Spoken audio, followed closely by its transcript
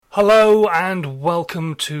Hello and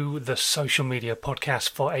welcome to the Social Media Podcast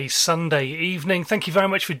for a Sunday evening. Thank you very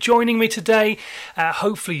much for joining me today.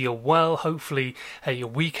 Hopefully you're well. Hopefully your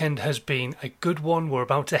weekend has been a good one. We're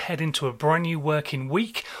about to head into a brand new working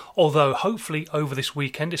week. Although hopefully over this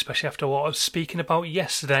weekend, especially after what I was speaking about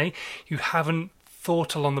yesterday, you haven't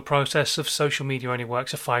thought along the process of social media only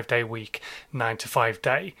works a 5-day week, 9 to 5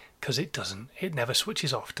 day, because it doesn't. It never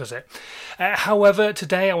switches off, does it? However,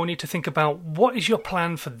 today I want you to think about what is your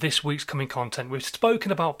plan for this week's coming content. We've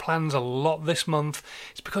spoken about plans a lot this month.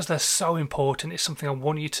 It's because they're so important. It's something I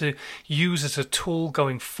want you to use as a tool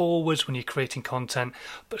going forwards when you're creating content.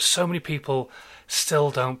 But so many people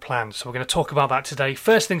still don't plan. So we're going to talk about that today.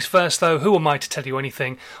 First things first though, who am I to tell you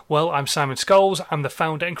anything? Well, I'm Simon Scholes. I'm the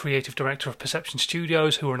founder and creative director of Perception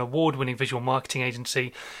Studios, who are an award-winning visual marketing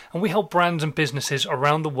agency, and we help brands and businesses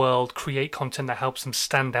around the world create content that helps them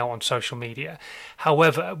stand out on social media.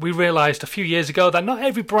 However, we realized a few years ago that not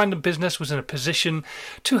every brand and business was in a position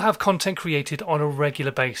to have content created on a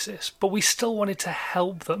regular basis, but we still wanted to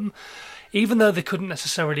help them. Even though they couldn't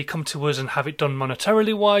necessarily come to us and have it done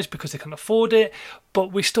monetarily wise because they couldn't afford it,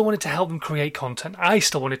 but we still wanted to help them create content. I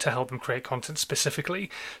still wanted to help them create content specifically.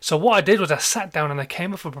 So what I did was I sat down and I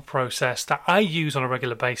came up with a process that I use on a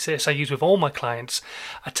regular basis. I use with all my clients.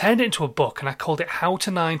 I turned it into a book and I called it How to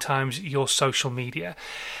 9 Times Your Social Media.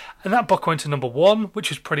 And that book went to number 1, which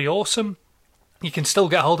was pretty awesome. You can still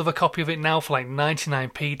get hold of a copy of it now for like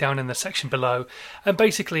 99p down in the section below. And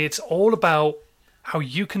basically it's all about how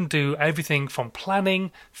you can do everything from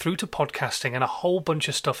planning through to podcasting and a whole bunch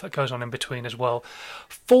of stuff that goes on in between as well.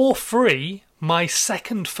 For free, my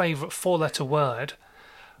second favourite 4-letter word,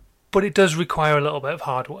 but it does require a little bit of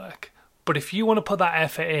hard work. But if you want to put that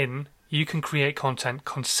effort in, you can create content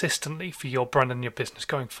consistently for your brand and your business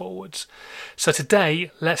going forwards. So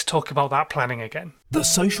today, let's talk about that planning again. The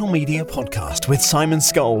Social Media Podcast with Simon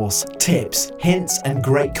Scholes. Tips, hints, and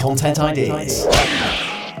great content ideas.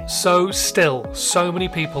 So many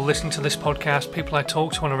people listening to this podcast, people I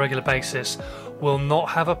talk to on a regular basis, will not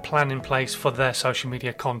have a plan in place for their social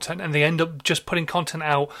media content, and they end up just putting content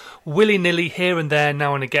out willy-nilly here and there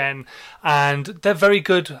now and again. And they're very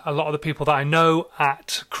good, a lot of the people that I know,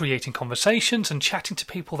 at creating conversations and chatting to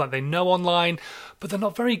people that they know online, but they're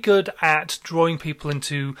not very good at drawing people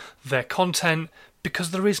into their content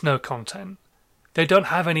because there is no content. They don't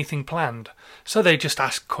have anything planned. So they just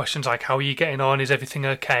ask questions like, how are you getting on? Is everything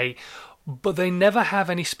okay? But they never have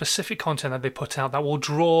any specific content that they put out that will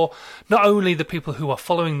draw not only the people who are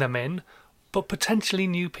following them in, but potentially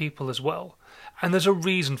new people as well. And there's a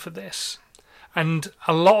reason for this. And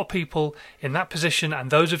a lot of people in that position,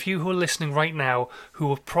 and those of you who are listening right now, who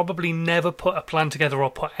have probably never put a plan together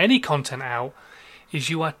or put any content out, is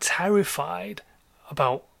you are terrified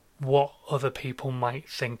about what other people might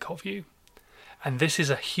think of you. And this is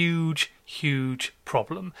a huge, huge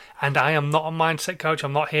problem. And I am not a mindset coach.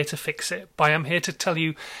 I'm not here to fix it. But I am here to tell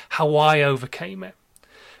you how I overcame it.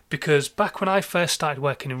 Because back when I first started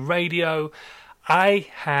working in radio, I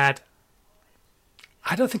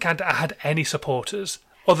don't think I had any supporters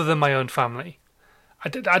other than my own family. I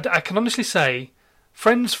can honestly say,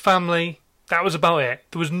 friends, family, that was about it.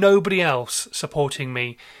 There was nobody else supporting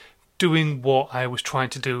me doing what I was trying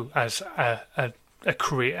to do as a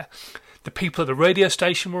career. The people at the radio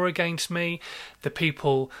station were against me. The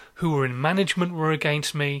people who were in management were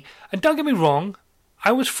against me. And don't get me wrong,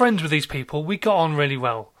 I was friends with these people. We got on really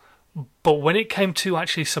well. But when it came to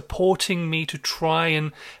actually supporting me to try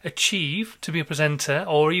and achieve to be a presenter,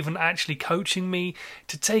 or even actually coaching me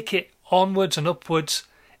to take it onwards and upwards,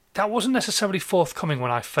 that wasn't necessarily forthcoming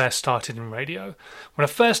when I first started in radio. When I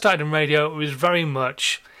first started in radio, it was very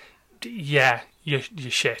much, yeah, you're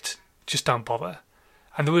shit. Just don't bother.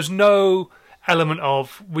 And there was no element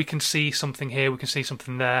of, we can see something here, we can see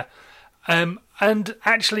something there. And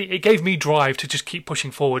actually, it gave me drive to just keep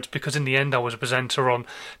pushing forwards, because in the end I was a presenter on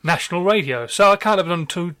national radio. So I can't have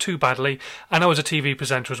done too badly. And I was a TV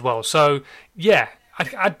presenter as well. So, yeah,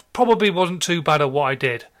 I probably wasn't too bad at what I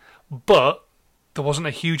did. But there wasn't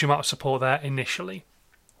a huge amount of support there initially.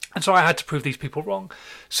 And so I had to prove these people wrong.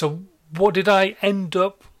 So what did I end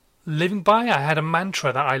up living by? I had a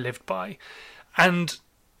mantra that I lived by. And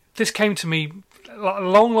this came to me a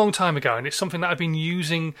long time ago, and it's something that I've been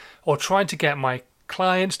using or trying to get my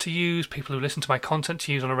clients to use, people who listen to my content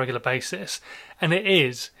to use on a regular basis. And it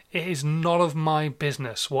is none of my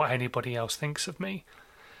business what anybody else thinks of me.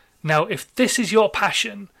 Now, if this is your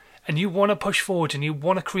passion and you want to push forward and you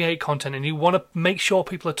want to create content and you want to make sure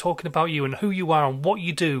people are talking about you and who you are and what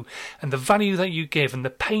you do and the value that you give and the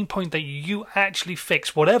pain point that you actually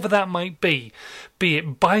fix, whatever that might be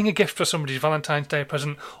it buying a gift for somebody's Valentine's Day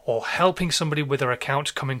present or helping somebody with their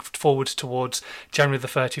account coming forward towards January the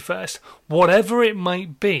 31st, whatever it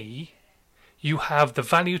might be, you have the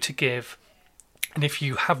value to give. And if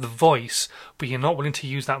you have the voice, but you're not willing to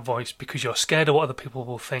use that voice because you're scared of what other people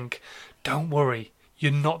will think, don't worry.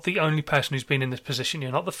 You're not the only person who's been in this position.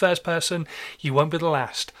 You're not the first person. You won't be the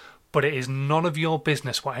last. But it is none of your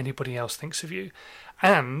business what anybody else thinks of you.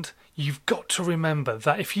 And you've got to remember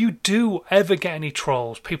that if you do ever get any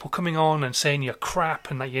trolls, people coming on and saying you're crap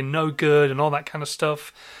and that you're no good and all that kind of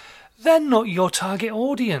stuff, they're not your target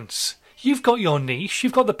audience. You've got your niche,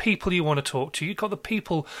 you've got the people you want to talk to, you've got the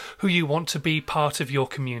people who you want to be part of your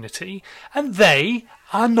community, and they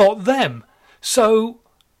are not them. So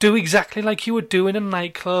do exactly like you would do in a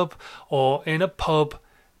nightclub or in a pub,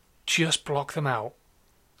 just block them out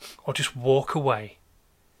or just walk away.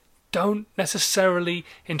 Don't necessarily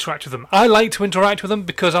interact with them. I like to interact with them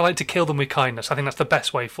because I like to kill them with kindness. I think that's the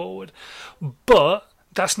best way forward. But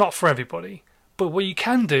that's not for everybody. But what you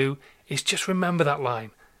can do is just remember that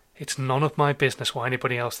line. It's none of my business what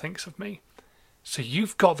anybody else thinks of me. So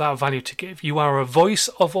you've got that value to give. You are a voice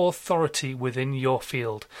of authority within your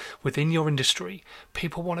field, within your industry.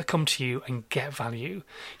 People want to come to you and get value.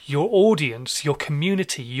 Your audience, your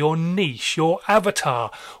community, your niche, your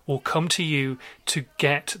avatar will come to you to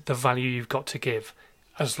get the value you've got to give.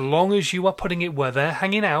 As long as you are putting it where they're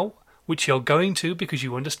hanging out, which you're going to because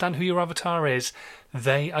you understand who your avatar is,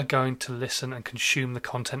 they are going to listen and consume the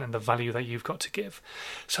content and the value that you've got to give.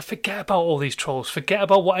 So forget about all these trolls. Forget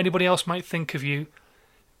about what anybody else might think of you.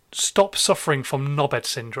 Stop suffering from nobhead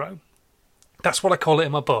syndrome. That's what I call it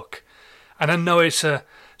in my book. And I know it's a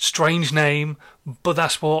strange name, but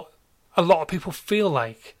that's what a lot of people feel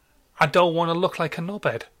like. I don't want to look like a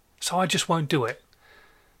knobhead, so I just won't do it.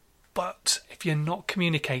 But if you're not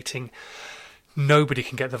communicating, nobody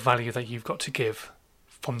can get the value that you've got to give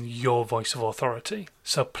from your voice of authority.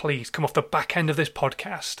 So please come off the back end of this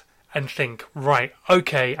podcast and think, right,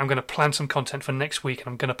 okay, I'm going to plan some content for next week and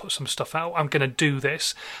I'm going to put some stuff out. I'm going to do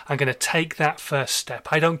this. I'm going to take that first step.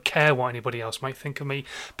 I don't care what anybody else might think of me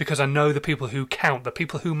because I know the people who count, the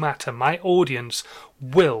people who matter, my audience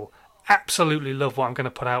will absolutely love what I'm going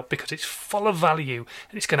to put out because it's full of value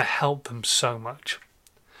and it's going to help them so much.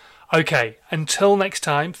 Okay, until next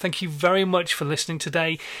time, thank you very much for listening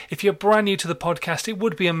today. If you're brand new to the podcast, it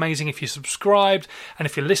would be amazing if you subscribed. And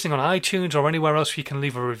if you're listening on iTunes or anywhere else you can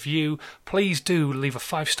leave a review, please do leave a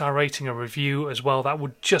 5-star rating, a review as well. That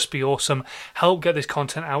would just be awesome. Help get this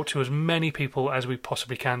content out to as many people as we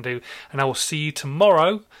possibly can do. And I will see you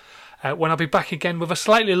tomorrow when I'll be back again with a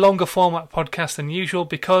slightly longer format podcast than usual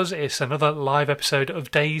because it's another live episode of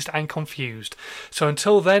Dazed and Confused. So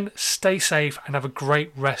until then, stay safe and have a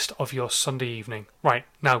great rest of your Sunday evening. Right,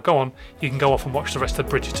 now go on, you can go off and watch the rest of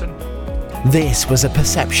Bridgerton. This was a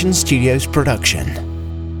Perception Studios production.